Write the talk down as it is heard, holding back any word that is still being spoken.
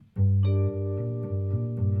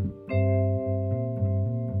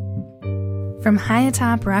From high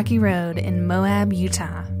atop Rocky Road in Moab,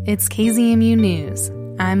 Utah, it's KZMU News.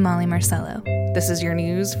 I'm Molly Marcello. This is your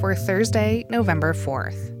news for Thursday, November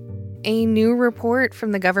 4th. A new report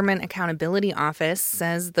from the Government Accountability Office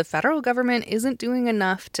says the federal government isn't doing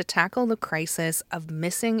enough to tackle the crisis of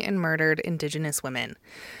missing and murdered Indigenous women.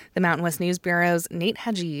 The Mountain West News Bureau's Nate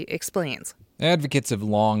Hadji explains. Advocates have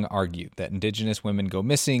long argued that Indigenous women go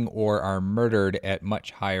missing or are murdered at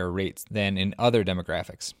much higher rates than in other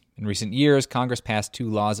demographics. In recent years, Congress passed 2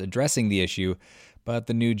 laws addressing the issue, but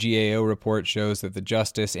the new GAO report shows that the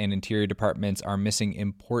Justice and Interior Departments are missing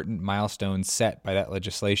important milestones set by that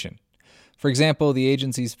legislation. For example, the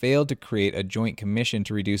agencies failed to create a joint commission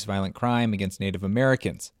to reduce violent crime against Native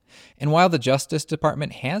Americans. And while the Justice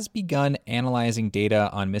Department has begun analyzing data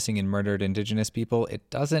on missing and murdered Indigenous people, it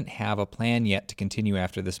doesn't have a plan yet to continue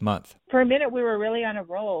after this month. For a minute, we were really on a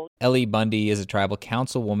roll. Ellie Bundy is a tribal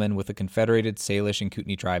councilwoman with the Confederated Salish and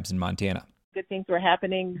Kootenai tribes in Montana. Good things were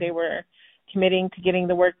happening. They were committing to getting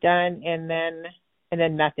the work done, and then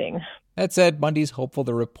nothing. That said, Bundy's hopeful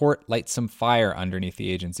the report lights some fire underneath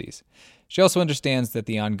the agencies. She also understands that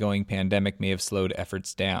the ongoing pandemic may have slowed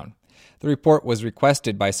efforts down. The report was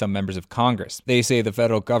requested by some members of Congress. They say the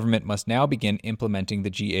federal government must now begin implementing the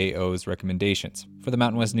GAO's recommendations. For the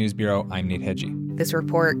Mountain West News Bureau, I'm Nate Hadji. This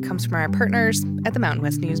report comes from our partners at the Mountain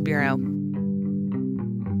West News Bureau.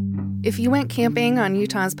 If you went camping on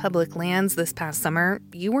Utah's public lands this past summer,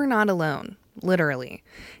 you were not alone. Literally.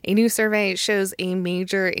 A new survey shows a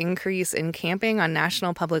major increase in camping on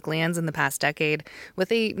national public lands in the past decade,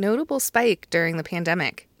 with a notable spike during the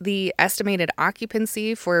pandemic. The estimated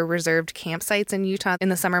occupancy for reserved campsites in Utah in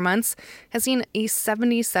the summer months has seen a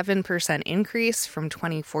 77% increase from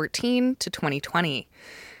 2014 to 2020.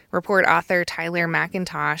 Report author Tyler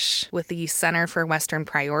McIntosh with the Center for Western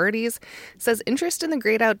Priorities says interest in the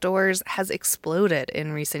great outdoors has exploded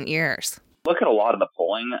in recent years. Look at a lot of the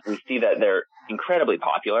polling, we see that they're incredibly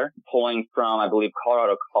popular. Polling from, I believe,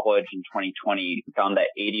 Colorado College in 2020 found that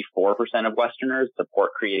 84% of Westerners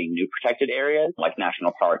support creating new protected areas like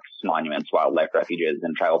national parks, monuments, wildlife refuges,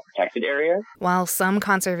 and tribal protected areas. While some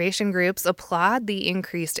conservation groups applaud the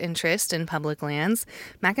increased interest in public lands,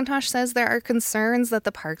 McIntosh says there are concerns that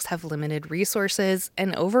the parks have limited resources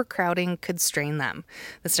and overcrowding could strain them.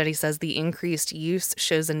 The study says the increased use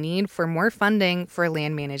shows a need for more funding for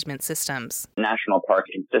land management systems. National Park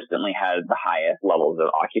consistently has the highest levels of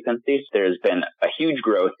occupancy. There's been a huge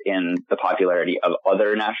growth in the popularity of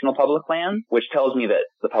other national public lands, which tells me that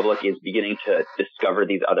the public is beginning to discover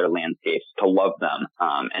these other landscapes, to love them,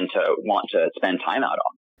 and to want to spend time out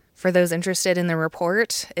on. For those interested in the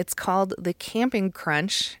report, it's called The Camping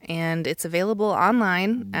Crunch, and it's available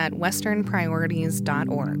online at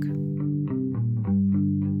westernpriorities.org.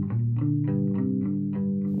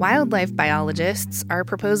 Wildlife biologists are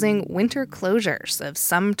proposing winter closures of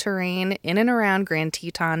some terrain in and around Grand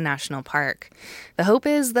Teton National Park. The hope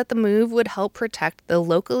is that the move would help protect the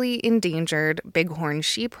locally endangered bighorn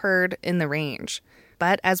sheep herd in the range.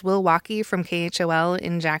 But as Will Walkie from KHOL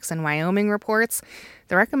in Jackson, Wyoming reports,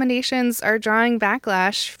 the recommendations are drawing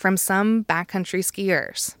backlash from some backcountry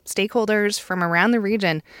skiers. Stakeholders from around the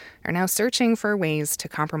region are now searching for ways to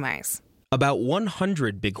compromise. About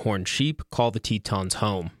 100 bighorn sheep call the Tetons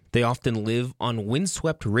home. They often live on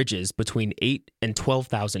windswept ridges between 8 and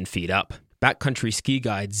 12,000 feet up. Backcountry ski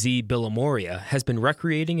guide Z. Billamoria has been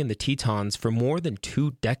recreating in the Tetons for more than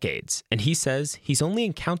 2 decades, and he says he's only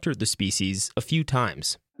encountered the species a few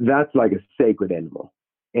times. That's like a sacred animal.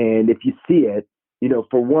 And if you see it,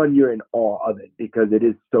 for one, you're in awe of it because it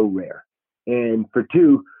is so rare. And for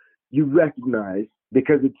two, you recognize,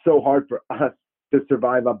 because it's so hard for us to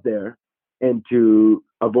survive up there, and to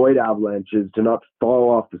avoid avalanches, to not fall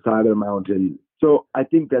off the side of the mountain. So I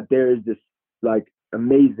think that there is this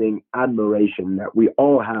amazing admiration that we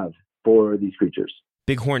all have for these creatures.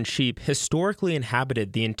 Bighorn sheep historically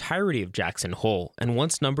inhabited the entirety of Jackson Hole and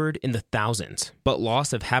once numbered in the thousands. But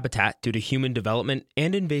loss of habitat due to human development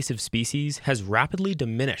and invasive species has rapidly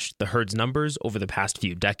diminished the herd's numbers over the past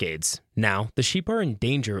few decades. Now, the sheep are in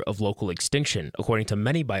danger of local extinction, according to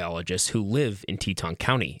many biologists who live in Teton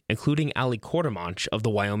County, including Ali Quartermanch of the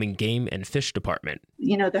Wyoming Game and Fish Department.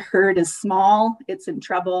 The herd is small, it's in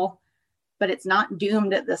trouble, but it's not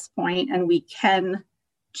doomed at this point, and we can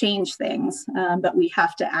change things, but we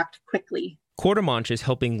have to act quickly. Quartermanch is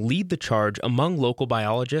helping lead the charge among local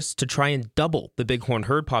biologists to try and double the bighorn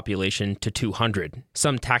herd population to 200.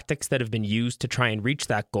 Some tactics that have been used to try and reach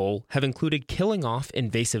that goal have included killing off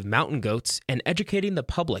invasive mountain goats and educating the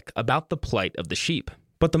public about the plight of the sheep.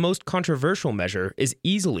 But the most controversial measure is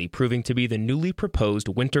easily proving to be the newly proposed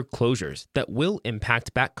winter closures that will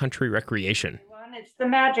impact backcountry recreation. It's the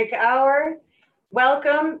magic hour.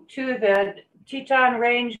 Welcome to the Teton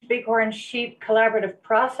Range Bighorn Sheep Collaborative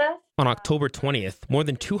Process. On October 20th, more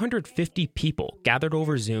than 250 people gathered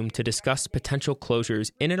over Zoom to discuss potential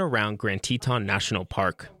closures in and around Grand Teton National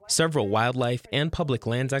Park. Several wildlife and public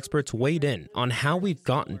lands experts weighed in on how we've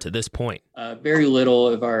gotten to this point. Very little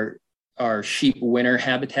of our sheep winter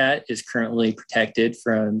habitat is currently protected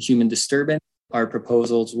from human disturbance. Our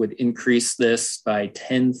proposals would increase this by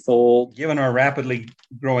tenfold. Given our rapidly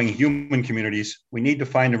growing human communities, we need to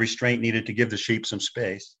find the restraint needed to give the sheep some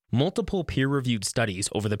space. Multiple peer-reviewed studies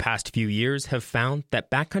over the past few years have found that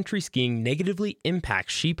backcountry skiing negatively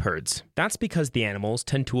impacts sheep herds. That's because the animals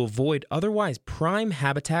tend to avoid otherwise prime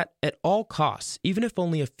habitat at all costs, even if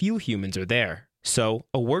only a few humans are there. So,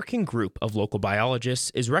 a working group of local biologists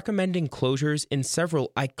is recommending closures in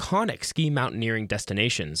several iconic ski mountaineering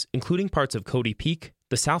destinations, including parts of Cody Peak,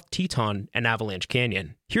 the South Teton, and Avalanche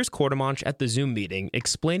Canyon. Here's Courtemanche at the Zoom meeting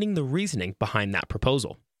explaining the reasoning behind that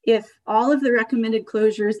proposal. If all of the recommended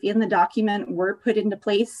closures in the document were put into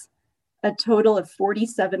place, a total of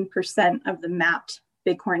 47% of the mapped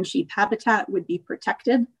bighorn sheep habitat would be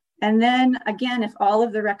protected. And then again, if all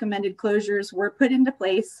of the recommended closures were put into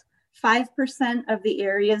place, 5% of the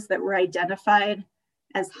areas that were identified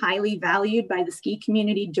as highly valued by the ski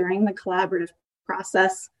community during the collaborative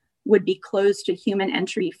process would be closed to human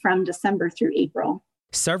entry from December through April.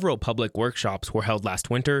 Several public workshops were held last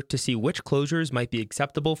winter to see which closures might be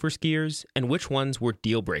acceptable for skiers and which ones were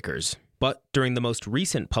deal breakers. But during the most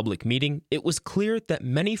recent public meeting, it was clear that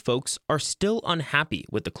many folks are still unhappy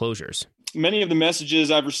with the closures. Many of the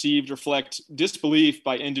messages I've received reflect disbelief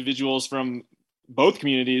by individuals from both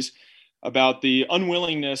communities about the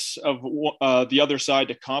unwillingness of the other side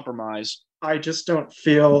to compromise. I just don't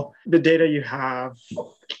feel the data you have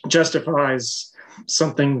justifies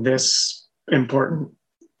something this important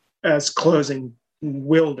as closing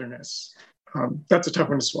wilderness. That's a tough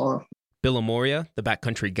one to swallow. Bill Amoria, the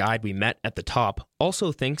backcountry guide we met at the top,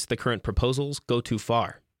 also thinks the current proposals go too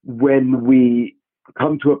far. When we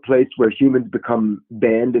come to a place where humans become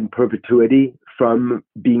banned in perpetuity from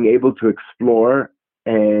being able to explore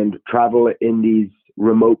and travel in these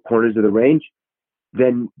remote corners of the range,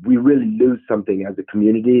 then we really lose something as a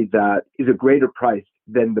community that is a greater price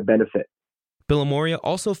than the benefit. Bill Amoria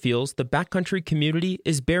also feels the backcountry community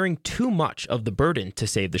is bearing too much of the burden to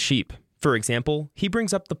save the sheep. For example, he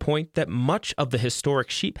brings up the point that much of the historic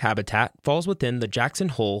sheep habitat falls within the Jackson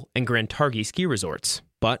Hole and Grand Targhee ski resorts,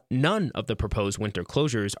 but none of the proposed winter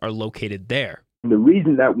closures are located there. The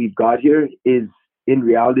reason that we've got here is in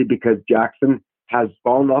reality because Jackson has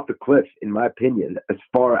fallen off the cliff, in my opinion, as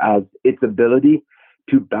far as its ability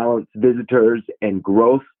to balance visitors and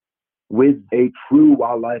growth with a true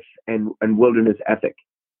wildlife and wilderness ethic.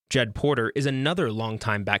 Jed Porter is another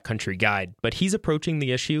longtime backcountry guide, but he's approaching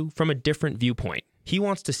the issue from a different viewpoint. He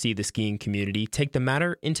wants to see the skiing community take the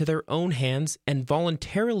matter into their own hands and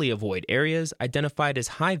voluntarily avoid areas identified as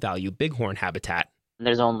high-value bighorn habitat.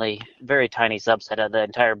 There's only a very tiny subset of the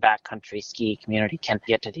entire backcountry ski community can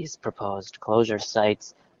get to these proposed closure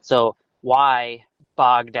sites. So why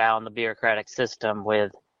bog down the bureaucratic system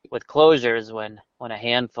with closures when a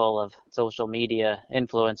handful of social media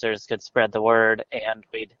influencers could spread the word and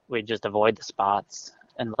we'd just avoid the spots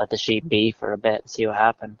and let the sheep be for a bit and see what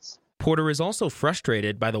happens. Porter is also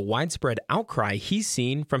frustrated by the widespread outcry he's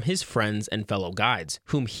seen from his friends and fellow guides,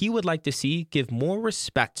 whom he would like to see give more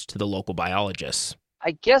respect to the local biologists.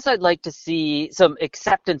 I guess I'd like to see some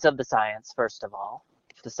acceptance of the science, first of all.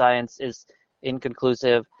 If the science is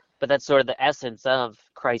inconclusive, but that's sort of the essence of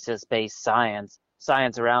crisis-based science.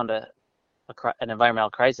 Science around an environmental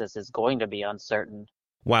crisis is going to be uncertain.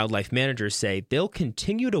 Wildlife managers say they'll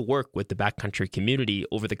continue to work with the backcountry community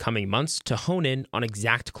over the coming months to hone in on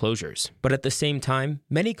exact closures. But at the same time,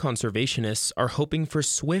 many conservationists are hoping for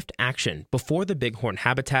swift action before the bighorn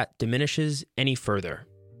habitat diminishes any further.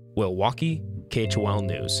 Will Walkie, KHOL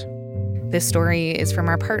News. This story is from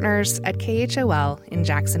our partners at KHOL in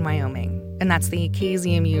Jackson, Wyoming. And that's the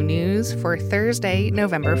KZMU News for Thursday,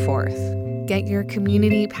 November 4th. Get your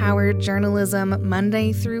community-powered journalism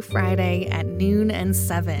Monday through Friday at noon and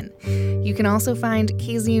 7. You can also find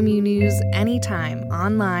KZMU News anytime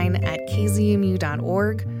online at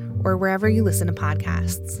kzmu.org or wherever you listen to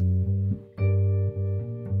podcasts.